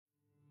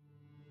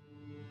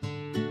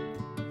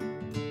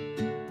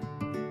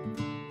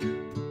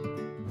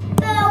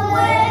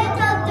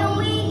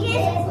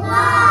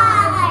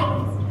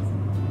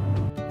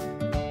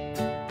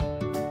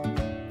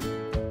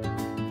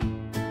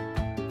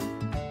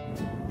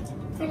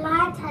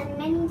has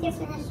many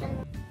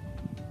definitions.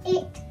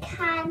 It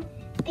can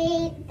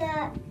be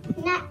the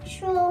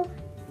natural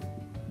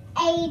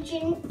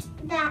agent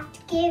that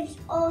gives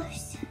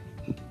us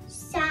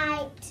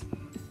sight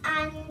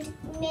and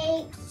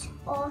makes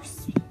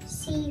us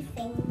see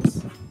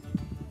things.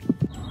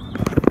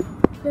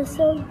 The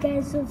sun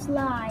gives us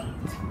light.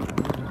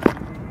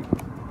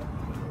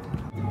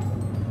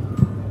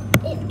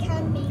 It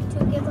can be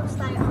to give us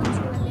light or to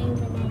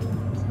illuminate.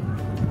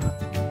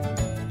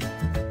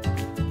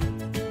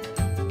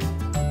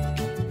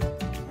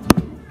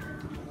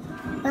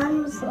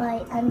 Lamps,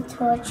 light and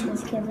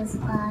torches give us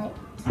light.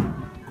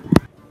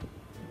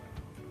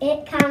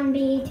 It can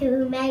be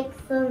to make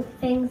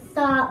something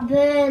start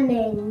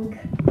burning.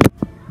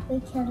 We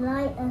can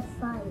light a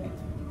fire.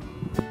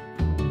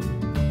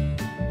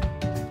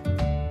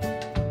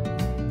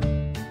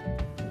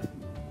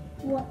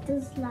 What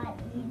does light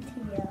mean to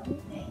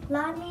you?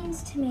 Light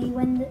means to me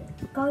when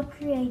God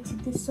created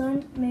the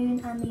sun,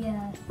 moon and the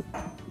earth.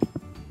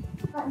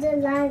 What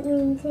does light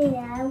mean to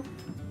you?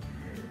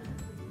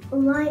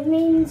 Light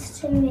means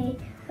to me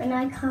when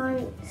I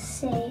can't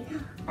see,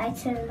 I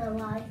turn the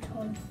light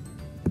on.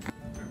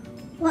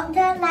 What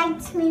does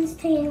light mean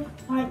to you?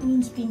 Light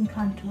means being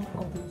kind to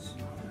others.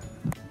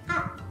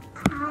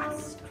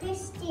 As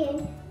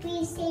Christians,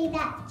 we say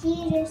that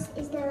Jesus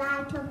is the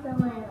light of the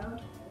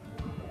world.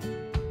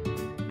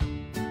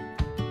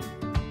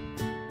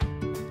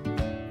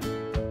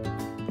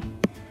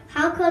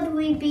 How could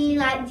we be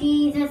like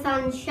Jesus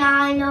and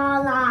shine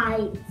our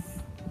lights?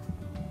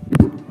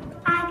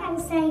 I can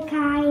say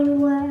kind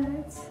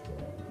words.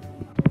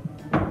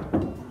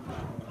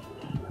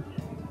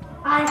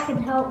 I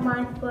can help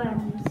my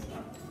friends.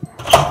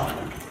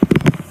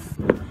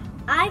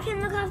 I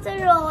can look after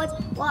the road,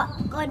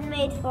 what God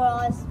made for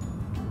us.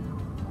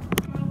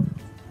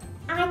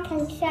 I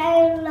can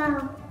show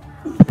love.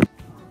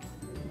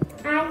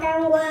 I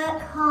can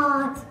work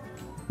hard.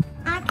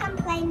 I can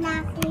play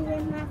nicely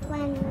with my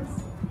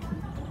friends.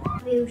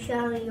 You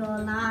show your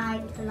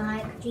light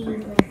like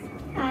Jesus.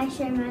 I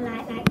show my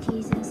light like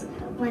Jesus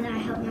when I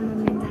help my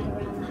mum and dad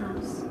around the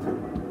house.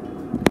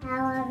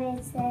 How have you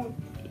said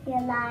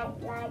your light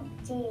like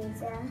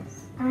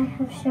Jesus? I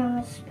have shown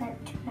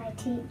respect to my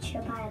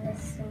teacher by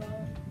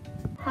listening.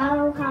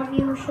 How have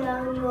you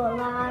shown your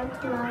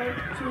light like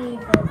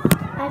Jesus?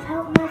 I've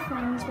helped my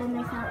friends when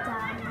they felt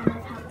down and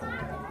I've helped them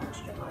when they felt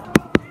struggling.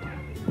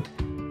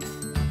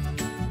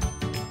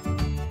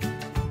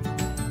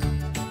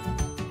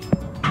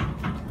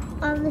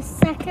 On the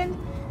 2nd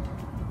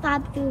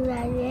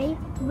February,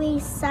 we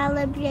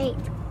celebrate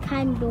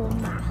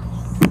Candlemas.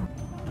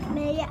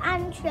 Mary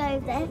and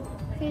Joseph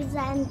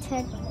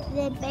presented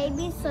their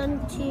baby son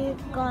to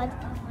God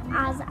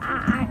as an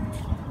act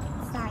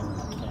of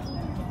thanking.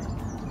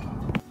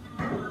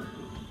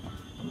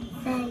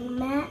 They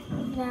met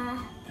the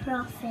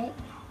prophet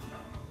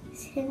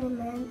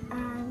Simeon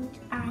and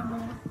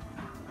Anna.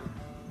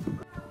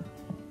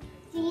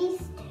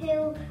 These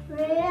two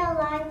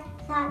realized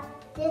that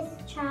this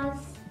child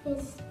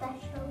is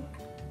special.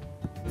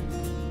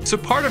 So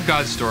part of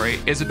God's story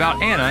is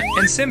about Anna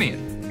and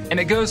Simeon, and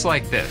it goes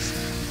like this.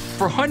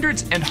 For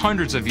hundreds and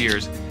hundreds of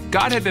years,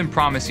 God had been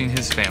promising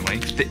his family,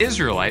 the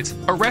Israelites,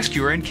 a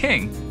rescuer and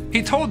king.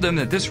 He told them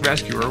that this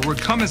rescuer would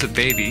come as a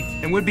baby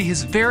and would be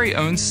his very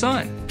own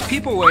son.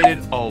 People waited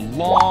a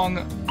long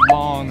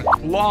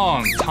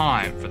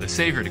time for the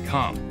Savior to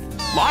come.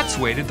 Lots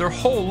waited their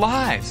whole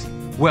lives.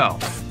 Well,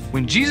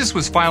 when Jesus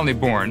was finally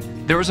born,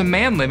 there was a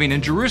man living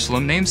in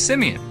Jerusalem named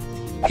Simeon.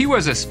 He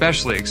was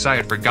especially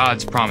excited for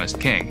God's promised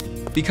king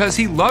because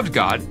he loved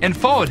God and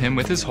followed him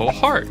with his whole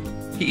heart.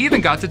 He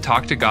even got to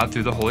talk to God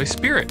through the Holy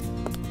Spirit.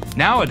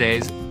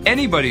 Nowadays,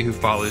 anybody who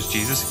follows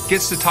Jesus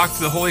gets to talk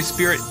to the Holy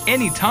Spirit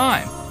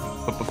anytime.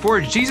 But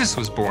before Jesus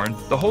was born,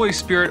 the Holy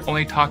Spirit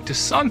only talked to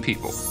some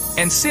people,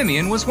 and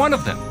Simeon was one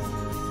of them.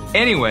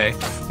 Anyway,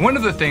 one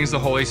of the things the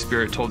Holy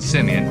Spirit told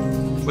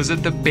Simeon was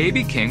that the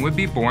baby king would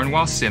be born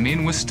while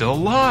Simeon was still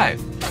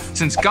alive.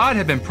 Since God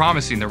had been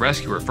promising the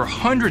rescuer for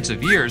hundreds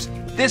of years,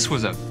 this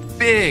was a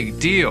big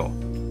deal.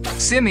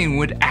 Simeon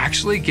would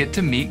actually get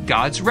to meet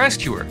God's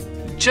rescuer,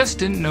 just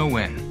didn't know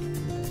when.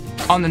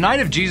 On the night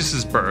of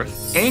Jesus'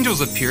 birth,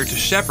 angels appeared to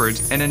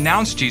shepherds and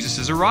announced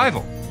Jesus'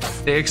 arrival.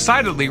 They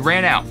excitedly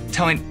ran out,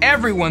 telling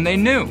everyone they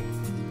knew.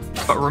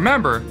 But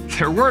remember,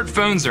 there weren't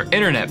phones or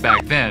internet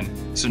back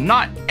then, so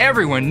not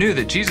everyone knew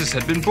that Jesus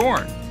had been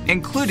born,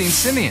 including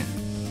Simeon.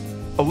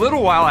 A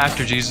little while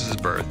after Jesus'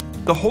 birth,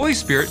 the Holy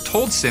Spirit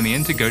told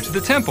Simeon to go to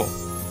the temple.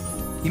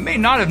 He may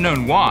not have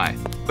known why,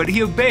 but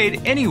he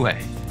obeyed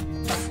anyway.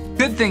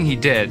 Good thing he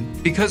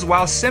did, because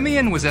while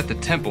Simeon was at the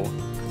temple,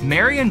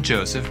 Mary and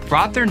Joseph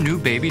brought their new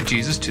baby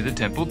Jesus to the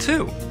temple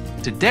too,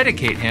 to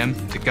dedicate him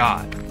to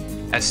God.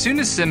 As soon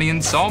as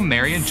Simeon saw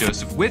Mary and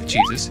Joseph with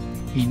Jesus,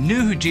 he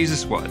knew who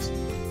Jesus was.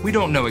 We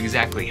don't know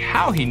exactly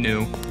how he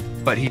knew,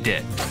 but he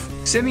did.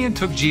 Simeon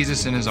took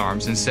Jesus in his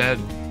arms and said,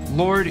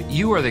 "Lord,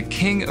 you are the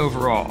King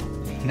over all.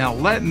 Now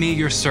let me,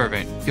 your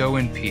servant, go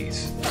in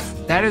peace.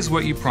 That is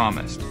what you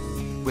promised.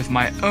 With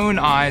my own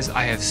eyes,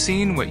 I have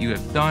seen what you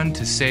have done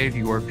to save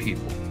your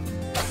people."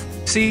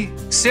 See,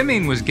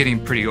 Simeon was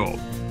getting pretty old,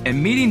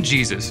 and meeting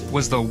Jesus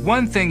was the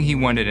one thing he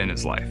wanted in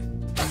his life.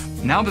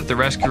 Now that the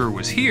rescuer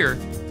was here,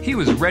 he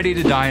was ready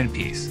to die in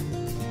peace.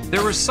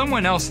 There was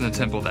someone else in the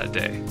temple that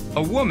day,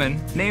 a woman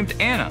named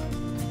Anna.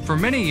 For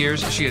many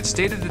years, she had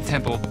stayed at the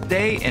temple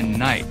day and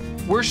night,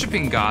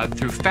 worshiping God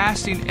through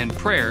fasting and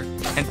prayer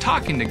and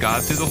talking to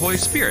God through the Holy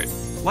Spirit,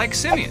 like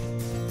Simeon.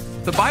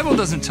 The Bible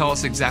doesn't tell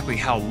us exactly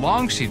how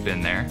long she'd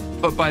been there,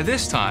 but by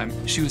this time,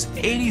 she was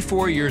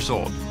 84 years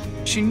old.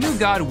 She knew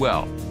God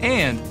well,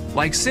 and,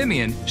 like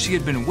Simeon, she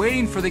had been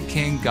waiting for the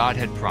king God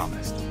had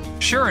promised.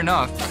 Sure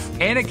enough,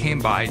 Anna came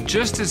by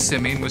just as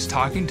Simeon was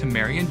talking to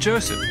Mary and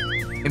Joseph.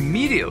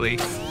 Immediately,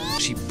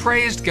 she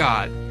praised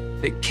God.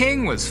 The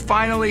king was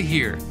finally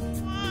here,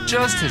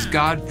 just as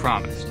God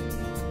promised.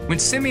 When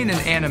Simeon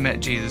and Anna met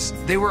Jesus,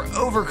 they were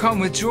overcome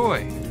with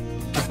joy.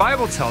 The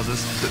Bible tells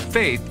us that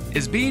faith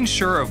is being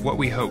sure of what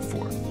we hope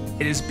for.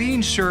 It is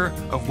being sure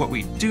of what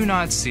we do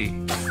not see.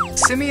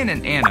 Simeon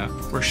and Anna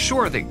were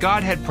sure that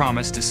God had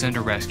promised to send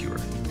a rescuer.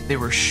 They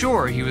were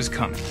sure he was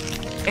coming.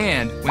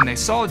 And when they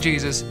saw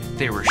Jesus,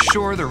 they were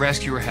sure the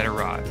rescuer had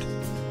arrived.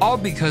 All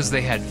because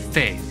they had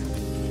faith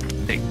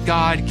that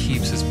God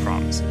keeps his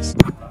promises.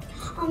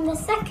 On the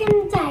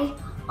second day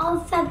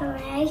of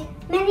February,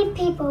 many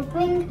people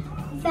bring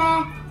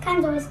their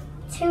candles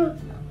to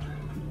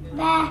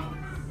their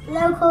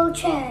local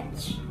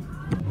church.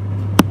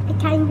 The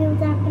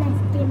candles are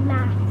blessed in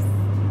Mass.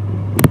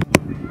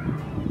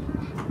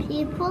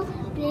 People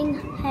bring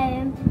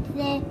home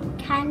their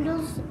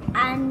candles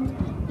and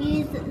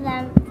use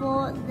them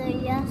for the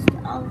rest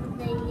of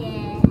the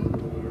year.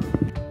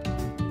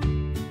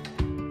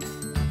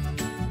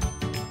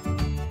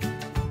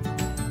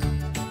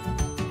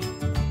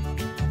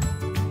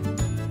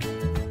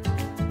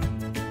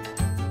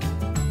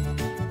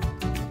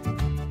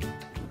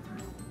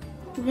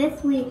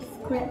 This week's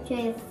scripture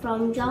is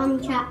from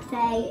John chapter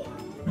 8,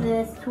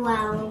 verse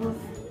 12.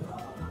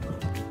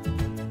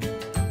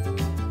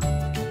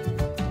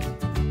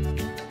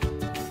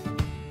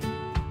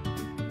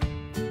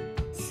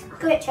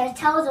 Scripture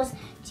tells us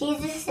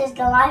Jesus is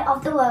the light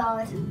of the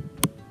world.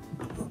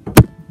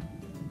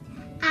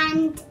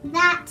 And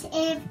that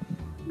if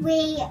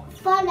we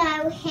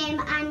follow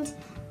him and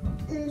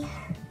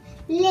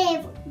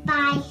live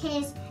by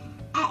his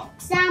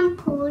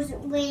examples,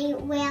 we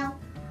will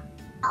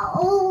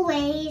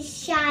always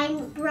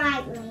shine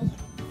brightly.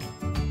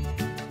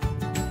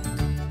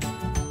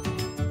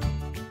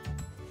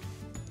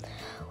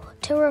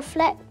 To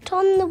reflect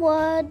on the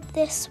word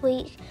this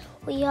week,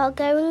 we are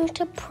going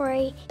to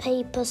pray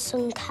paper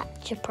sun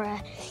catcher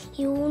prayer.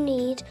 You will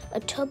need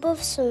a tub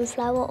of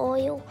sunflower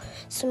oil,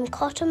 some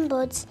cotton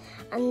buds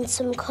and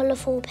some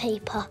colourful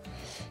paper.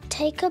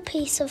 Take a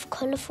piece of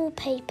colourful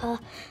paper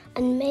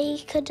and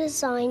make a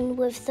design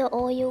with the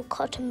oil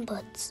cotton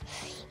buds.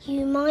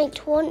 You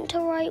might want to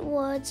write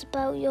words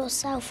about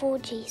yourself or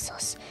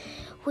Jesus.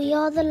 We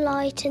are the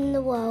light in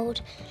the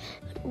world.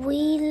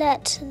 We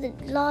let the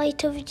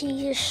light of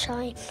Jesus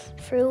shine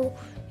through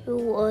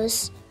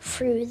us,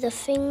 through the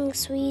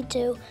things we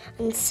do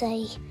and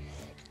say,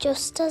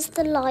 just as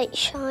the light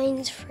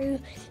shines through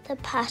the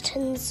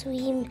patterns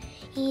we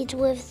made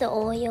with the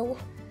oil.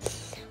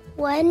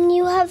 When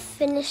you have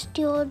finished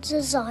your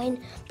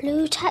design,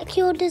 blue tack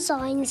your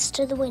designs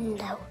to the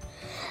window.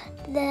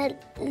 Then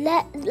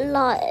let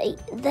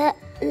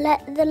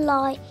the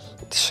light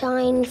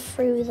shine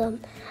through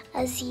them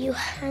as you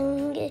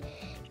hang it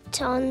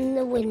on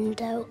the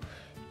window.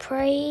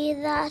 Pray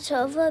that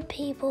other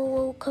people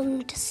will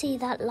come to see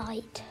that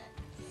light.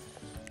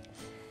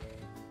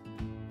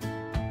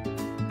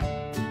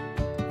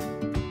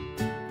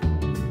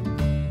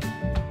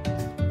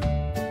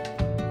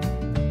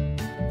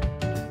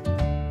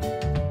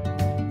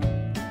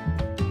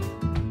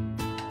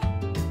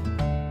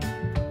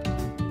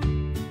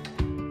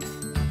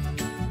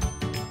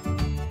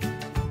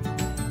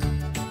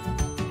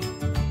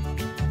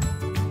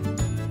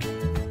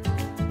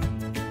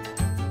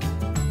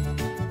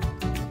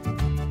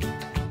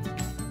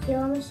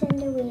 Your mission in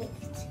the week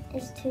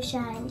is to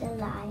shine the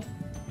light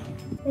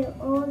with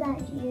all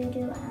that you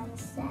do and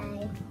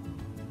say.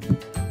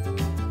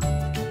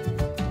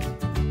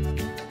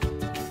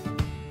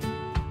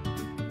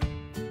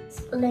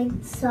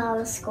 Linked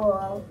Star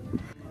School.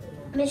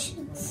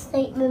 Mission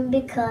statement: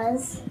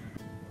 because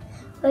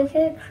we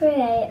can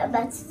create a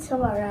better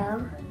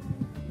tomorrow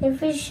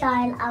if we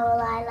shine our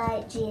light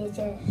like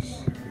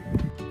Jesus.